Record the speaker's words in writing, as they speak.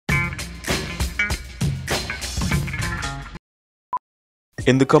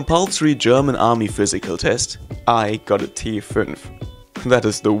In the compulsory German Army physical test, I got a T5. That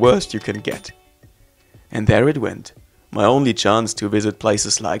is the worst you can get. And there it went, my only chance to visit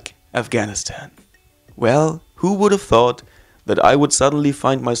places like Afghanistan. Well, who would have thought that I would suddenly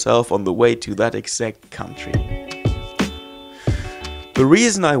find myself on the way to that exact country? The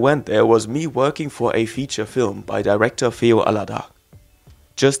reason I went there was me working for a feature film by director Feo Aladag.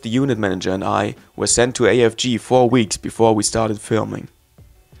 Just the unit manager and I were sent to AFG 4 weeks before we started filming.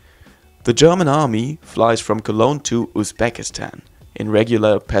 The German army flies from Cologne to Uzbekistan in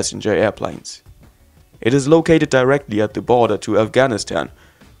regular passenger airplanes. It is located directly at the border to Afghanistan,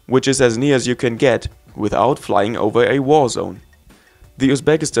 which is as near as you can get without flying over a war zone. The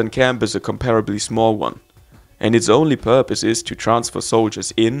Uzbekistan camp is a comparably small one, and its only purpose is to transfer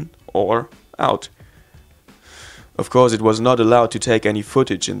soldiers in or out. Of course, it was not allowed to take any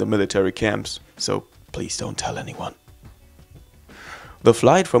footage in the military camps, so please don't tell anyone. The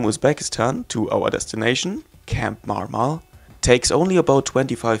flight from Uzbekistan to our destination, Camp Marmal, takes only about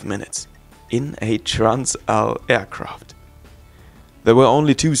 25 minutes in a Transall aircraft. There were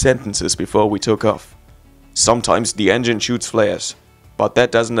only 2 sentences before we took off. Sometimes the engine shoots flares, but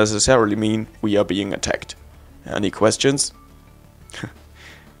that doesn't necessarily mean we are being attacked. Any questions?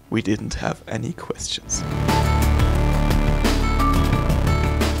 We didn't have any questions.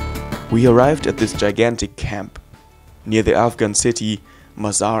 We arrived at this gigantic camp near the Afghan city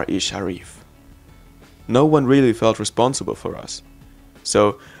Mazar-e Sharif. No one really felt responsible for us.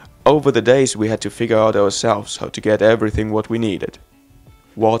 So, over the days we had to figure out ourselves how to get everything what we needed.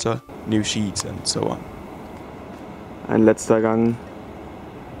 Water, new sheets and so on. Ein letzter Gang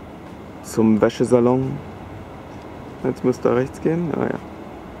zum Wäschesalon. Jetzt müsste rechts gehen. Ah, ja.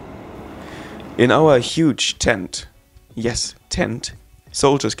 In our huge tent, yes, tent,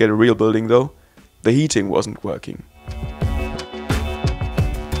 soldiers get a real building though, the heating wasn't working.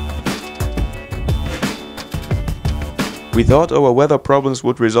 We thought our weather problems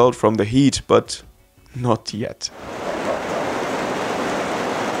would result from the heat, but not yet.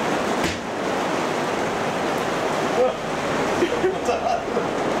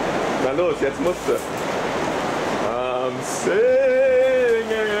 Na los, jetzt musst du. I'm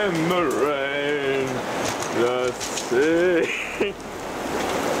singing in the rain, just sing.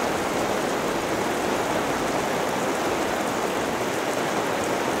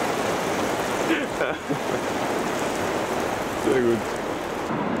 Sehr gut.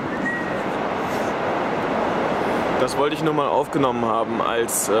 Das wollte ich nur mal aufgenommen haben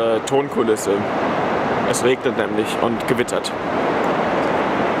als Tonkulisse. Es regnet nämlich und gewittert.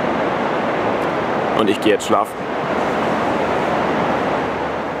 Und ich gehe jetzt schlafen.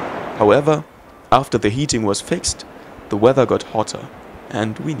 However, after the heating was fixed, the weather got hotter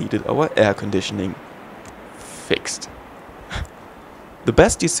and we needed our air conditioning fixed. The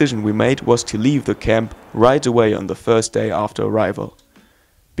best decision we made was to leave the camp right away on the first day after arrival.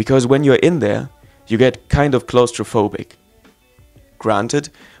 Because when you're in there, you get kind of claustrophobic.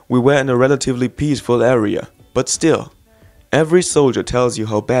 Granted, we were in a relatively peaceful area, but still, every soldier tells you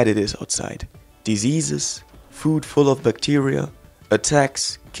how bad it is outside. Diseases, food full of bacteria,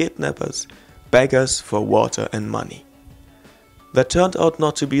 attacks, kidnappers, beggars for water and money. That turned out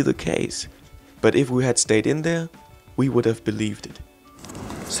not to be the case, but if we had stayed in there, we would have believed it.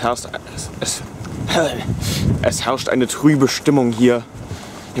 Es herrscht eine trübe Stimmung hier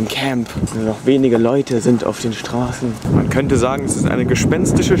im Camp. Nur noch wenige Leute sind auf den Straßen. Man könnte sagen, es ist eine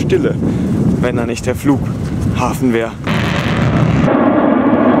gespenstische Stille, wenn da nicht der Flughafen wäre.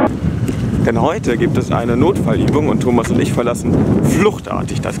 Denn heute gibt es eine Notfallübung und Thomas und ich verlassen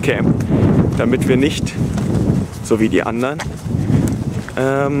fluchtartig das Camp, damit wir nicht, so wie die anderen,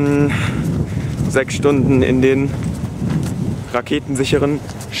 6 Stunden in den raketensicheren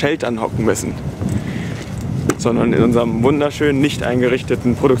Sheltern hocken müssen, sondern in unserem wunderschönen, nicht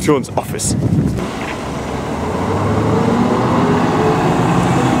eingerichteten Produktionsoffice.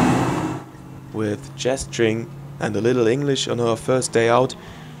 With gesturing and a little English on our first day out,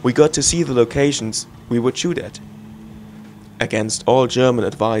 we got to see the locations we would shoot at. Against all German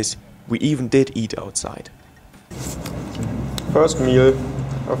advice, we even did eat outside. First meal,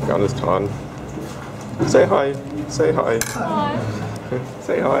 Afghanistan. Say hi. Say hi. Hi.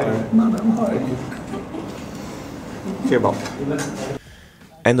 Say hi. Kebab.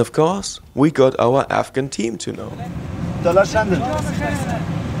 And of course, we got our Afghan team to know.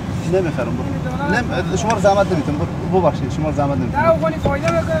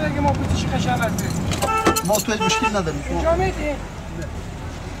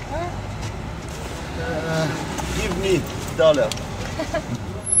 Give me $1.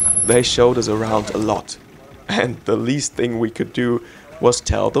 They showed us around a lot, and the least thing we could do was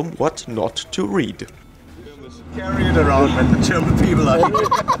tell them what not to read. Carry it around when the German people are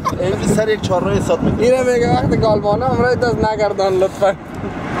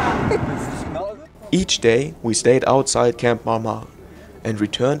Each day we stayed outside Camp Marmar and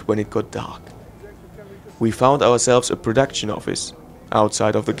returned when it got dark. We found ourselves a production office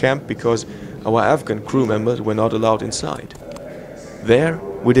outside of the camp because our Afghan crew members were not allowed inside. There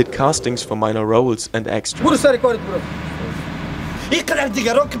we did castings for minor roles and extras.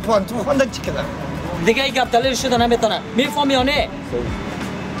 دیگه این گپ دلیل شده نمیتونه میفهمی یا نه؟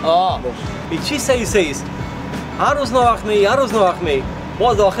 چی سیست؟ هر روز نوقت می، هر روز نوقت می.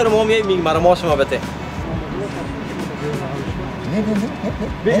 باز آخر ما میگیم مرا ماش ما بده.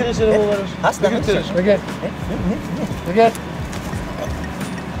 بگیرش رو ببرش. هست نمیتونش. بگیر. بگیر.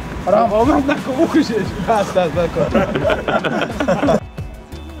 آرام آمد نکن بکشش. هست نکن.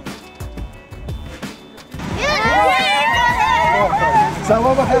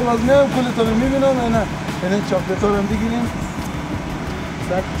 سوا بخیر لازمه کلتون رو میبینم نه این چاکلت رو هم بگیریم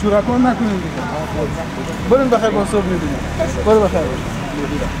چورکان نکنیم دیگه بریم بخیر با صبح میبینیم برو بخیر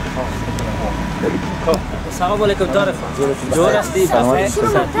سلام علیکم طارق جور هستی بخیر یک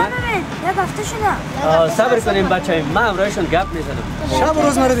هفته شده صبر کنیم بچه‌ها من امروزشون گپ میزنم شب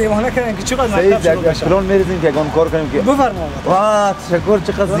روز مرا دیوانه کردن که چقدر مطلب شروع بشه پلان میریزیم که کار کنیم که بفرمایید واه تشکر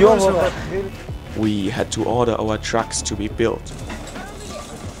چقدر زیاد We had to order our trucks to be built.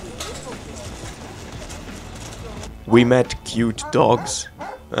 We met cute dogs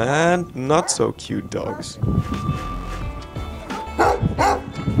and not so cute dogs.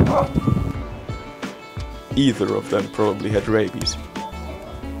 Either of them probably had rabies.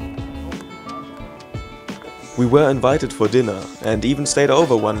 We were invited for dinner and even stayed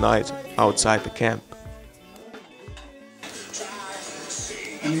over one night outside the camp.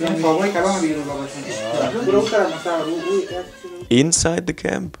 Inside the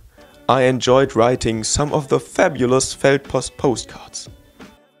camp, I enjoyed writing some of the fabulous Feldpost postcards.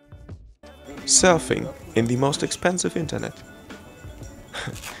 Surfing in the most expensive internet.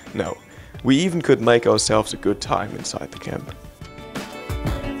 No, we even could make ourselves a good time inside the camp.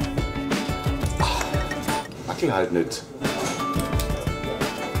 Wackel halt nicht.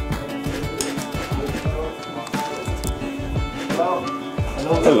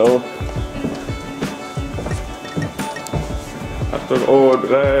 Hallo. Achtung, und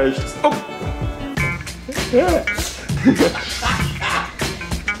rechts. Oh.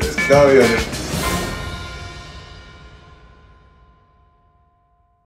 Das glaube ich ja nicht.